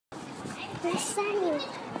Where's Sunny?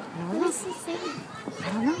 Where's Sunny?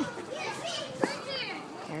 I don't know.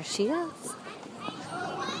 There she is.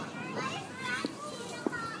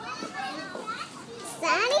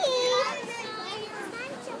 Sunny!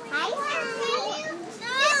 Hi, Sunny!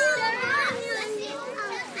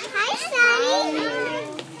 Hi,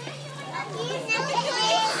 Sunny!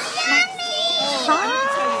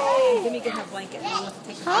 Hi. Let me get her blanket. Hi.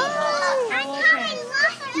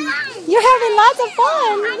 You're having lots of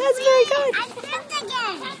fun. That's very good. I flipped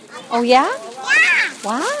again. Oh, yeah? Yeah.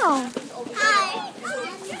 Wow. Hi.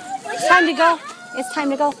 It's time to go. It's time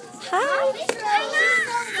to go. Hi.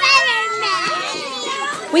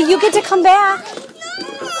 Wait, you get to come back.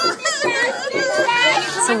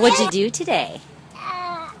 So what'd you do today?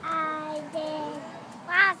 I did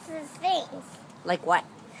lots of things. Like what?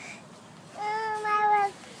 I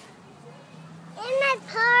was in my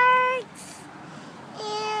parks,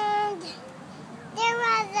 and there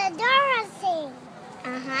was a Dora thing.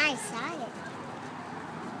 I saw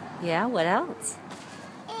it. Yeah, what else?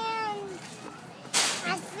 And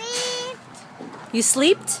I slept. You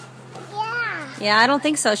slept? Yeah, Yeah, I don't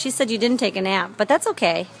think so. She said you didn't take a nap, but that's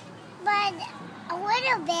okay. but a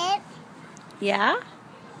little bit. Yeah?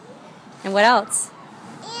 And what else?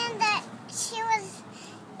 And she was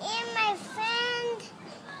in my friend,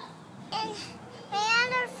 and my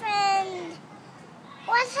other friend.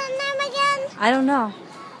 What's her name again? I don't know.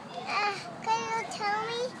 Can you tell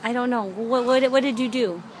me? I don't know. What did you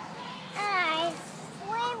do? I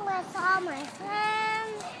swim with all my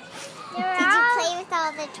friends. Did you play with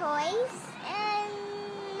all the toys?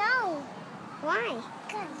 No. Why?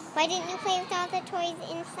 Why didn't you play with all the toys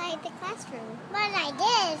inside the classroom? But I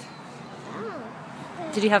did.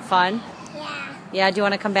 Oh. Did you have fun? Yeah. Yeah, do you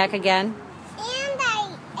want to come back again? And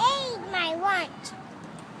I ate my lunch.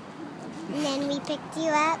 And then we picked you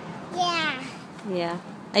up? Yeah. Yeah.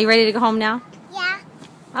 Are you ready to go home now? Yeah.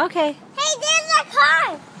 Okay. Hey, there's a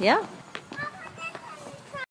car! Yeah.